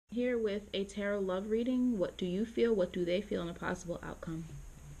Here with a tarot love reading. What do you feel? What do they feel? And a possible outcome.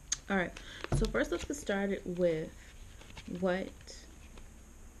 All right. So first, let's get started with what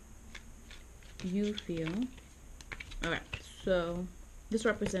you feel. All right. So this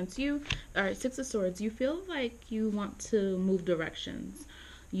represents you. All right. Six of Swords. You feel like you want to move directions.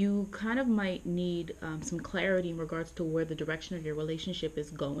 You kind of might need some clarity in regards to where the direction of your relationship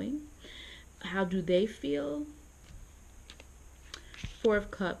is going. How do they feel? Four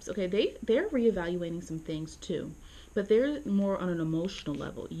of Cups. Okay, they're reevaluating some things too, but they're more on an emotional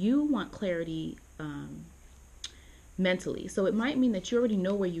level. You want clarity mentally, so it might mean that you already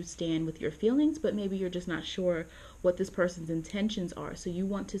know where you stand with your feelings, but maybe you're just not sure what this person's intentions are. So you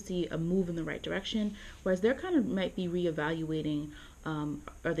want to see a move in the right direction, whereas they're kind of might be reevaluating.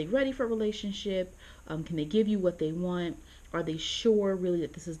 Are they ready for a relationship? Can they give you what they want? Are they sure really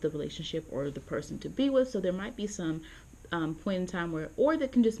that this is the relationship or the person to be with? So there might be some point in time where, or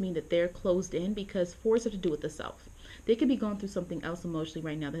that can just mean that they're closed in, because fours have to do with the self. They could be going through something else emotionally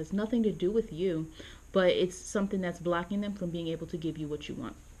right now that has nothing to do with you, but it's something that's blocking them from being able to give you what you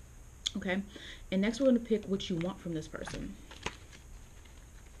want. Okay, and next we're going to pick what you want from this person.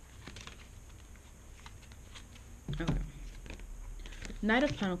 Okay. Knight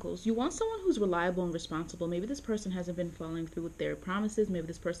of Pentacles. You want someone who's reliable and responsible. Maybe this person hasn't been following through with their promises. Maybe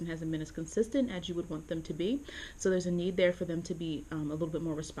this person hasn't been as consistent as you would want them to be. So there's a need there for them to be a little bit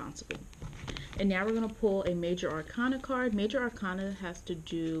more responsible. And now we're going to pull a Major Arcana card. Major Arcana has to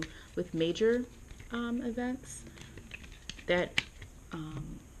do with major events that a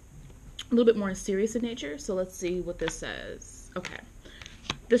little bit more serious in nature. So let's see what this says. Okay.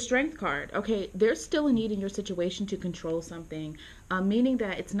 The Strength card. Okay, there's still a need in your situation to control something, meaning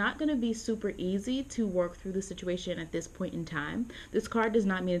that it's not going to be super easy to work through the situation at this point in time. This card does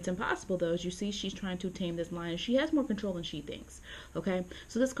not mean it's impossible, though. As you see, she's trying to tame this lion. She has more control than she thinks. Okay,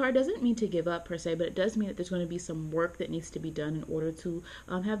 so this card doesn't mean to give up per se, but it does mean that there's going to be some work that needs to be done in order to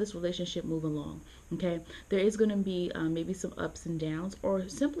have this relationship move along. Okay, there is going to be maybe some ups and downs, or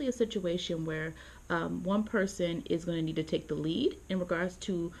simply a situation where one person is going to need to take the lead in regards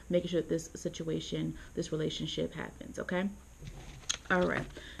to making sure that this situation, this relationship happens. Okay. All right.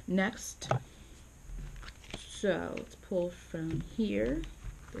 Next. So let's pull from here.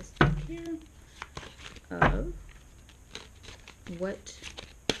 This deck here. Of what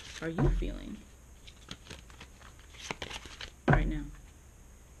are you feeling right now?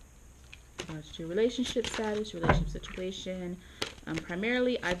 Regards to relationship status, relationship situation.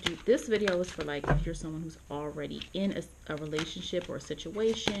 Primarily, I do this video is for like if you're someone who's already in a relationship or a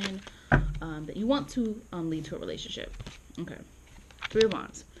situation that you want to lead to a relationship. Okay, Three of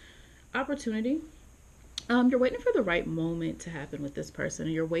Wands, opportunity. You're waiting for the right moment to happen with this person.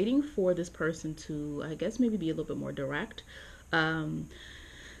 You're waiting for this person to, I guess, maybe be a little bit more direct.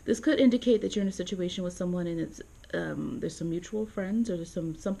 This could indicate that you're in a situation with someone and it's there's some mutual friends, or there's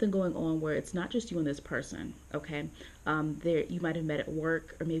something going on where it's not just you and this person. Okay, there you might have met at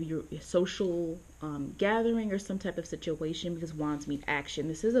work, or maybe you're a social gathering or some type of situation, because wands mean action.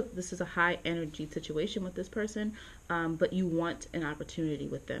 This is a high energy situation with this person, but you want an opportunity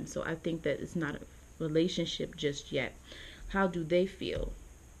with them. So I think that it's not a relationship just yet. How do they feel?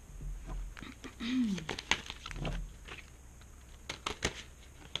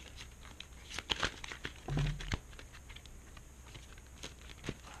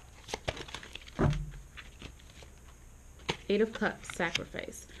 Eight of Cups,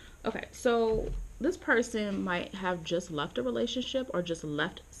 sacrifice. Okay, so this person might have just left a relationship, or just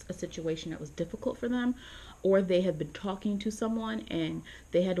left a situation that was difficult for them, or they have been talking to someone and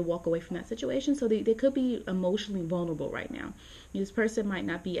they had to walk away from that situation. So they could be emotionally vulnerable right now. This person might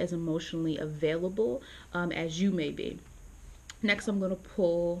not be as emotionally available as you may be. Next, I'm going to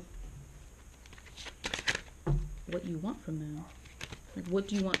pull what you want from them. Like, what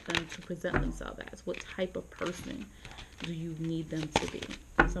do you want them to present themselves as? What type of person do you need them to be?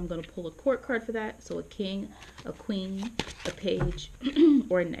 So I'm going to pull a court card for that. So a king, a queen, a page,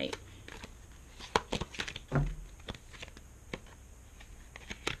 or a knight.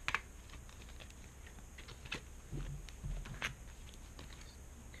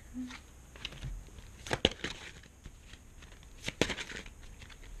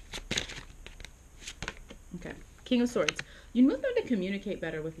 Okay, King of Swords. You need them to communicate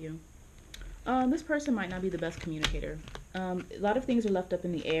better with you. This person might not be the best communicator. A lot of things are left up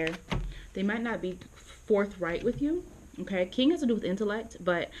in the air. They might not be forthright with you. Okay, king has to do with intellect,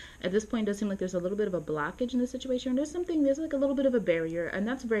 but at this point it does seem like there's a little bit of a blockage in the situation. There's like a little bit of a barrier, and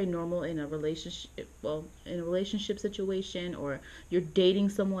that's very normal in a relationship. Well, in a relationship situation, or you're dating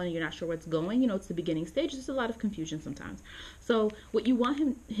someone and you're not sure where it's going. You know, it's the beginning stage. There's a lot of confusion sometimes. So what you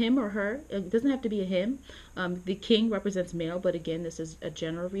want him or her, it doesn't have to be a him. The king represents male, but again, this is a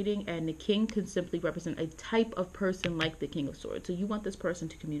general reading, and the king can simply represent a type of person like the King of Swords. So you want this person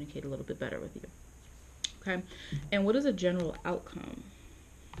to communicate a little bit better with you. Okay, and what is a general outcome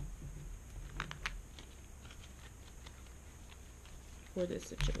for this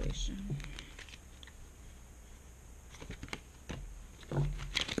situation?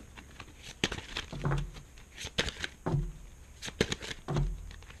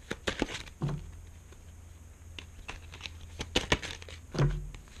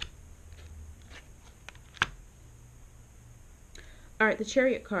 All right, the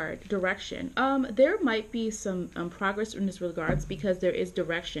Chariot card, direction. There might be some progress in this regards because there is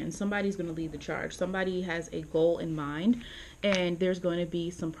direction. Somebody's going to lead the charge. Somebody has a goal in mind, and there's going to be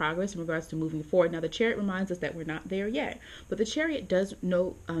some progress in regards to moving forward. Now, the Chariot reminds us that we're not there yet, but the Chariot does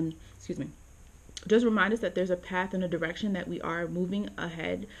know, does remind us that there's a path and a direction that we are moving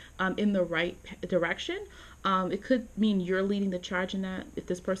ahead in the right direction. It could mean you're leading the charge in that if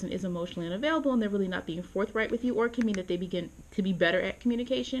this person is emotionally unavailable and they're really not being forthright with you, or it can mean that they begin to be better at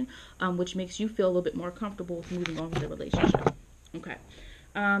communication, which makes you feel a little bit more comfortable with moving on with the relationship. Okay,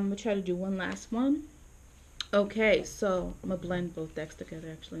 we'll try to do one last one. Okay, so I'm gonna blend both decks together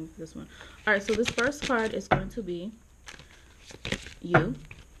actually with this one. All right, so this first card is going to be you,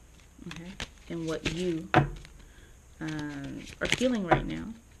 okay, and what you are feeling right now.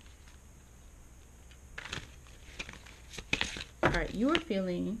 All right, you are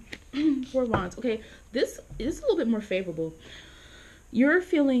feeling 4 wands. Okay, this is a little bit more favorable. You're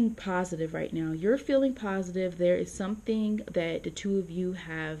feeling positive right now. You're feeling positive. There is something that the two of you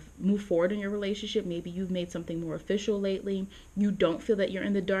have moved forward in your relationship. Maybe you've made something more official lately. You don't feel that you're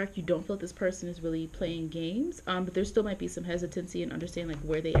in the dark. You don't feel that this person is really playing games. But there still might be some hesitancy and understanding like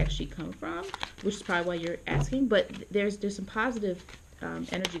where they actually come from, which is probably why you're asking. But there's some positive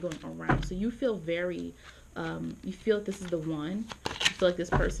energy going around. So you feel very you feel that this is the one. You feel like this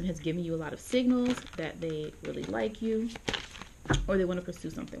person has given you a lot of signals that they really like you, or they want to pursue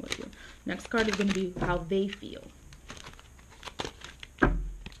something with you. Next card is going to be how they feel.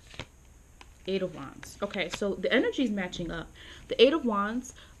 8 of Wands. Okay, so the energy is matching up. The 8 of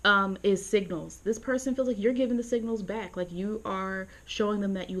Wands is signals. This person feels like you're giving the signals back. Like you are showing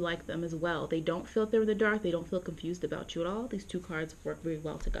them that you like them as well. They don't feel they're in the dark. They don't feel confused about you at all. These two cards work very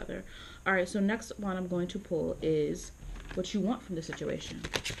well together. All right, so next one I'm going to pull is what you want from the situation.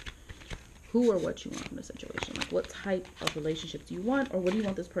 Who or what you want from the situation. Like what type of relationship do you want, or what do you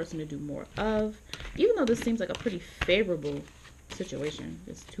want this person to do more of? Even though this seems like a pretty favorable situation.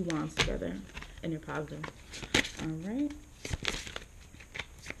 It's 2 wands together and you're positive. All right.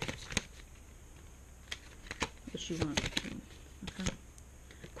 What you want. Okay.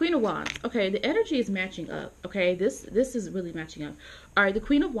 Queen of Wands. Okay, the energy is matching up. Okay, this is really matching up. All right, the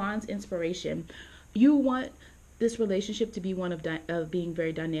Queen of Wands inspiration. You want this relationship to be one of being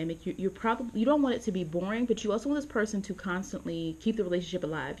very dynamic. You don't want it to be boring, but you also want this person to constantly keep the relationship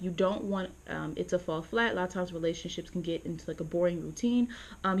alive. You don't want it to fall flat. A lot of times relationships can get into like a boring routine.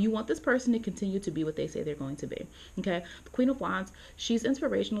 You want this person to continue to be what they say they're going to be. Okay, the Queen of Wands, she's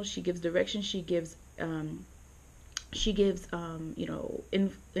inspirational. She gives direction. She gives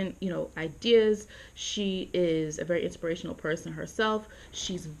ideas. She is a very inspirational person herself.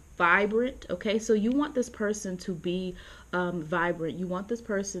 She's vibrant. Okay, so you want this person to be vibrant. You want this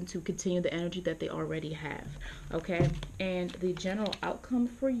person to continue the energy that they already have. Okay, and the general outcome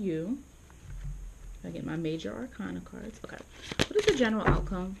for you, I get my major arcana cards. Okay, what is the general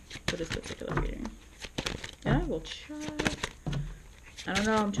outcome for this particular reading? And I will try. I don't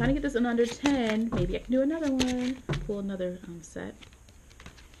know. I'm trying to get this in under 10. Maybe I can do another one. Pull another set.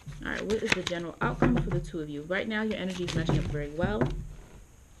 All right. What is the general outcome for the two of you? Right now, your energy is matching up very well.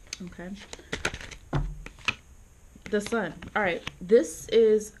 Okay. The Sun. All right. This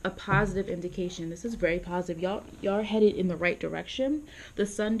is a positive indication. This is very positive. Y'all are headed in the right direction. The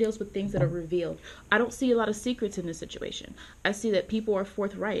Sun deals with things that are revealed. I don't see a lot of secrets in this situation. I see that people are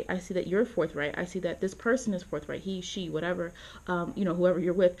forthright. I see that you're forthright. I see that this person is forthright. He, she, whatever, whoever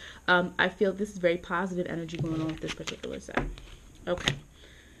you're with. I feel this is very positive energy going on with this particular set. Okay.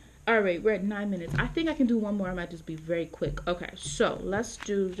 All right, we're at 9 minutes. I think I can do one more. I might just be very quick. Okay, so let's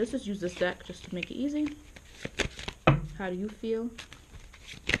just use this deck just to make it easy. How do you feel?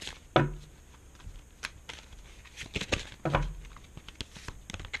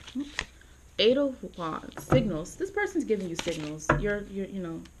 Eight of Wands, signals. This person's giving you signals. You're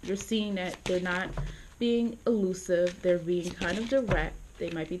seeing that they're not being elusive. They're being kind of direct.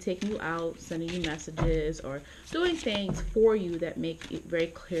 They might be taking you out, sending you messages, or doing things for you that make it very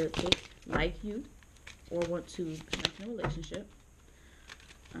clear they like you or want to connect in a relationship.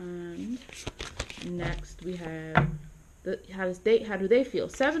 Next we have how do they feel?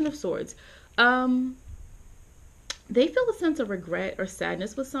 Seven of Swords. They feel a sense of regret or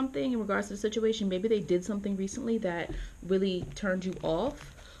sadness with something in regards to the situation. Maybe they did something recently that really turned you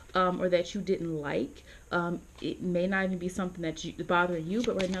off, or that you didn't like. It may not even be something that's bothering you,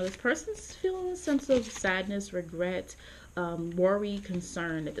 but right now this person's feeling a sense of sadness, regret, worry,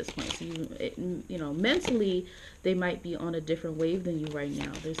 concern at this point. So mentally they might be on a different wave than you right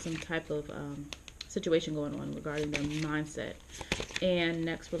now. There's some type of situation going on regarding their mindset. And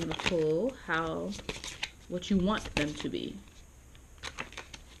next we're going to pull what you want them to be.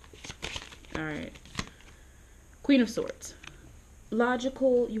 All right. Queen of Swords.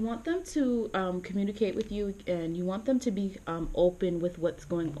 Logical. You want them to communicate with you, and you want them to be open with what's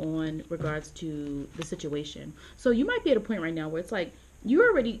going on in regards to the situation. So you might be at a point right now where it's like you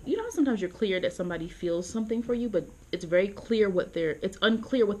already, how sometimes you're clear that somebody feels something for you, but it's very clear it's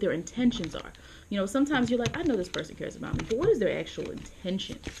unclear what their intentions are. Sometimes you're like, I know this person cares about me, but what is their actual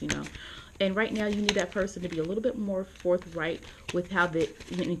intentions, And right now you need that person to be a little bit more forthright with how they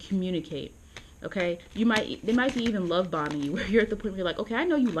communicate. Okay, they might be even love bombing you, where you're at the point where you're like, okay, I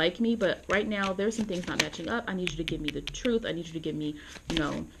know you like me, but right now there's some things not matching up. I need you to give me the truth. I need you to give me,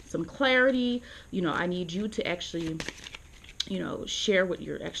 some clarity. I need you to actually, share what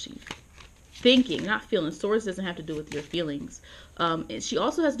you're actually thinking, not feeling. Swords doesn't have to do with your feelings. She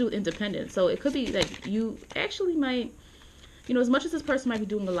also has to do with independence. So it could be that you actually might, as much as this person might be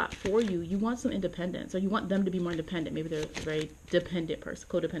doing a lot for you, you want some independence, or you want them to be more independent. Maybe they're a very dependent person,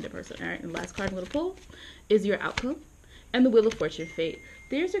 codependent person. All right, and the last card I'm going to pull is your outcome and the Wheel of Fortune, fate.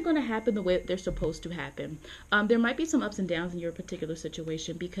 Things are going to happen the way they're supposed to happen. There might be some ups and downs in your particular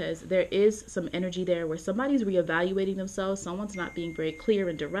situation, because there is some energy there where somebody's reevaluating themselves. Someone's not being very clear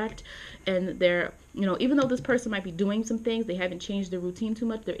and direct, and they're, even though this person might be doing some things, they haven't changed their routine too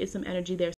much. There is some energy there.